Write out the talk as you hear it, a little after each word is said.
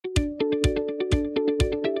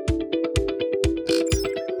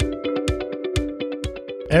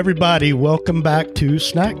Everybody, welcome back to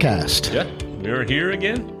Snackcast. Yeah, we're here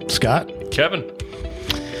again. Scott. Kevin.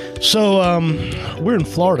 So, we're in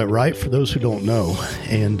Florida, right? For those who don't know.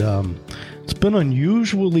 And it's been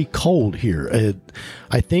unusually cold here.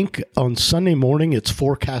 I think on Sunday morning, it's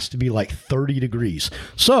forecast to be like 30 degrees.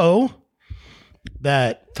 So,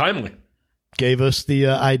 that Timely. gave us the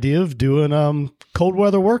idea of doing cold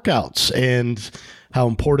weather workouts and how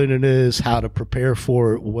important it is, how to prepare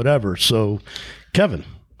for it, whatever. So, Kevin,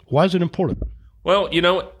 why is it important? Well,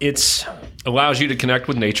 it allows you to connect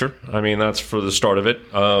with nature. I mean, that's for the start of it.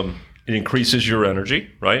 It increases your energy,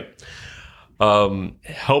 right?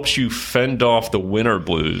 Helps you fend off the winter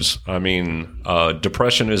blues. I mean,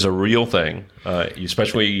 depression is a real thing,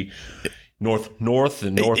 especially north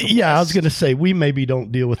and north. Yeah, I was going to say, we maybe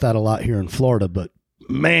don't deal with that a lot here in Florida, but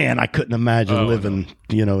man, I couldn't imagine living,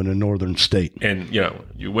 in a northern state. And,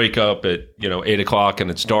 you wake up at, 8 o'clock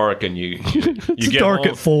and it's dark and you get dark home,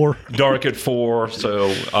 at 4. Dark at 4.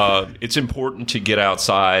 So it's important to get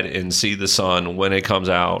outside and see the sun when it comes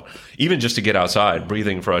out, even just to get outside,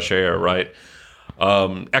 breathing fresh air, right?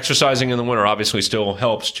 Exercising in the winter obviously still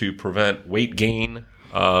helps to prevent weight gain.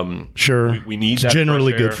 Sure. We need it's that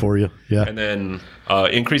generally fresh air. good for you. Yeah. And then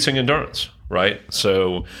increasing endurance, right?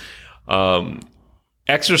 So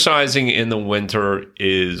exercising in the winter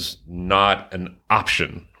is not an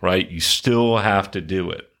option, right? You still have to do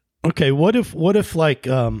it. Okay, what if like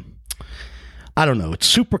I don't know, it's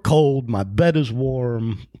super cold, my bed is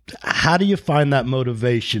warm. How do you find that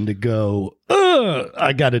motivation to go,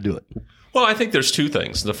 I got to do it? Well, I think there's two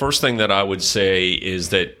things. The first thing that I would say is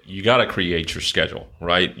that you got to create your schedule,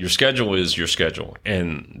 right? Your schedule is your schedule,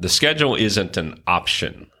 and the schedule isn't an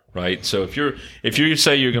option. Right. So if you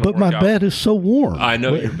say you're going to work out. But my bed is so warm. I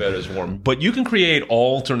know your bed is warm, but you can create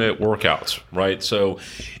alternate workouts. Right. So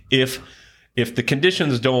if the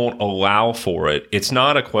conditions don't allow for it, it's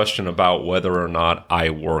not a question about whether or not I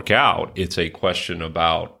work out. It's a question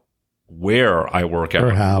about where I work out.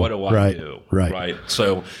 Or how. What do I do? Right.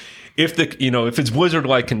 So if it's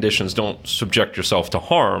blizzard-like conditions, don't subject yourself to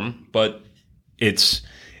harm, but it's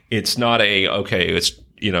not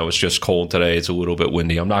it's just cold today. It's a little bit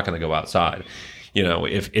windy. I'm not going to go outside.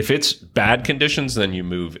 If it's bad conditions, then you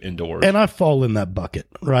move indoors. And I fall in that bucket,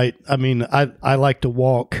 right? I mean, I like to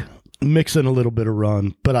walk, mix in a little bit of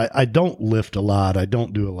run, but I don't lift a lot. I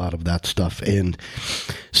don't do a lot of that stuff. And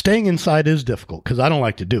staying inside is difficult because I don't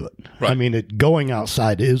like to do it. Right. I mean, going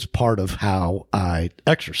outside is part of how I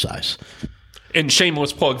exercise. And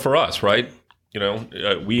shameless plug for us, right?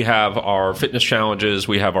 We have our fitness challenges,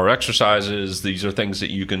 we have our exercises. These are things that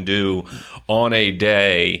you can do on a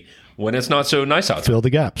day when it's not so nice out. Fill the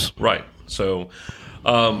gaps. Right. So,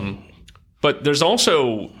 but there's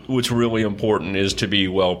also what's really important is to be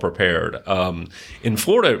well prepared. In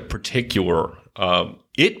Florida in particular,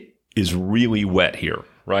 it is really wet here.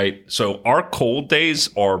 Right. So our cold days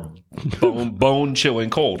are bone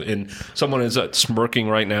chilling cold. And someone is smirking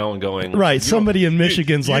right now and going, right. Somebody in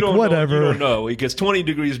Michigan's like, whatever. You don't know. It gets 20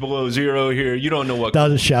 degrees below zero here. You don't know what. That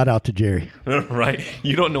was a shout out to Jerry. Right.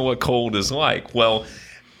 You don't know what cold is like. Well,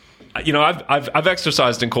 I've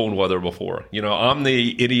exercised in cold weather before. I'm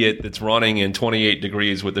the idiot that's running in 28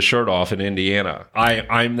 degrees with the shirt off in Indiana.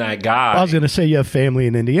 I'm that guy. I was going to say you have family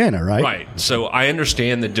in Indiana, right? Right. So I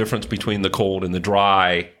understand the difference between the cold and the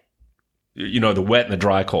dry, the wet and the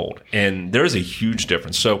dry cold. And there's a huge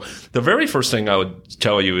difference. So the very first thing I would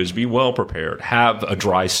tell you is be well prepared. Have a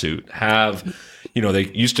dry suit. Have, they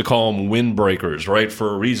used to call them windbreakers, right,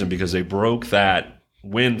 for a reason, because they broke that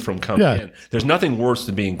wind from coming in. There's nothing worse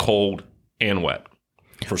than being cold and wet.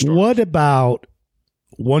 For starters. What about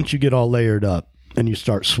once you get all layered up and you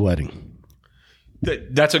start sweating?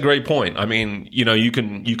 That's a great point. I mean, you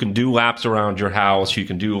can do laps around your house. You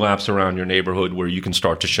can do laps around your neighborhood where you can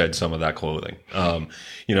start to shed some of that clothing.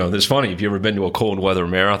 It's funny. If you ever been to a cold weather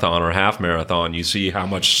marathon or half marathon, you see how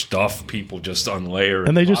much stuff people just unlayer.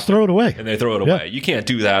 And they just throw it away. And they throw it away. You can't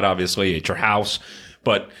do that, obviously, at your house.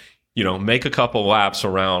 But make a couple laps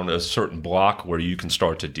around a certain block where you can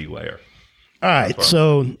start to delayer. All right.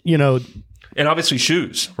 So, and obviously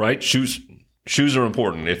shoes, right? Shoes are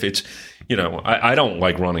important. If it's, I don't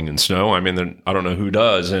like running in snow. I mean, I don't know who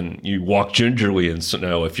does. And you walk gingerly in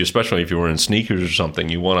snow, especially if you're wearing sneakers or something,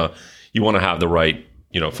 you want to have the right,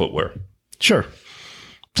 footwear. Sure.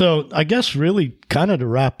 So I guess really kind of to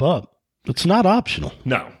wrap up, it's not optional.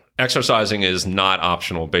 No, exercising is not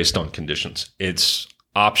optional based on conditions. It's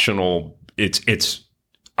optional. It's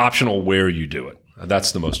optional where you do it.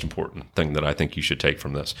 That's the most important thing that I think you should take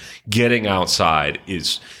from this. Getting outside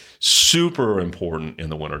is super important in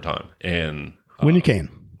the wintertime. And when you can.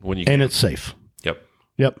 When you can. And it's safe. Yep.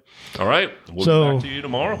 Yep. All right. We'll be back to you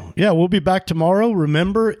tomorrow. Yeah, we'll be back tomorrow.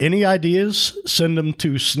 Remember, any ideas, send them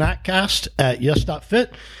to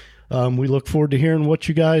snackcast@yes.fit. We look forward to hearing what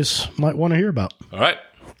you guys might want to hear about. All right.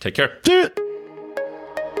 Take care. See ya.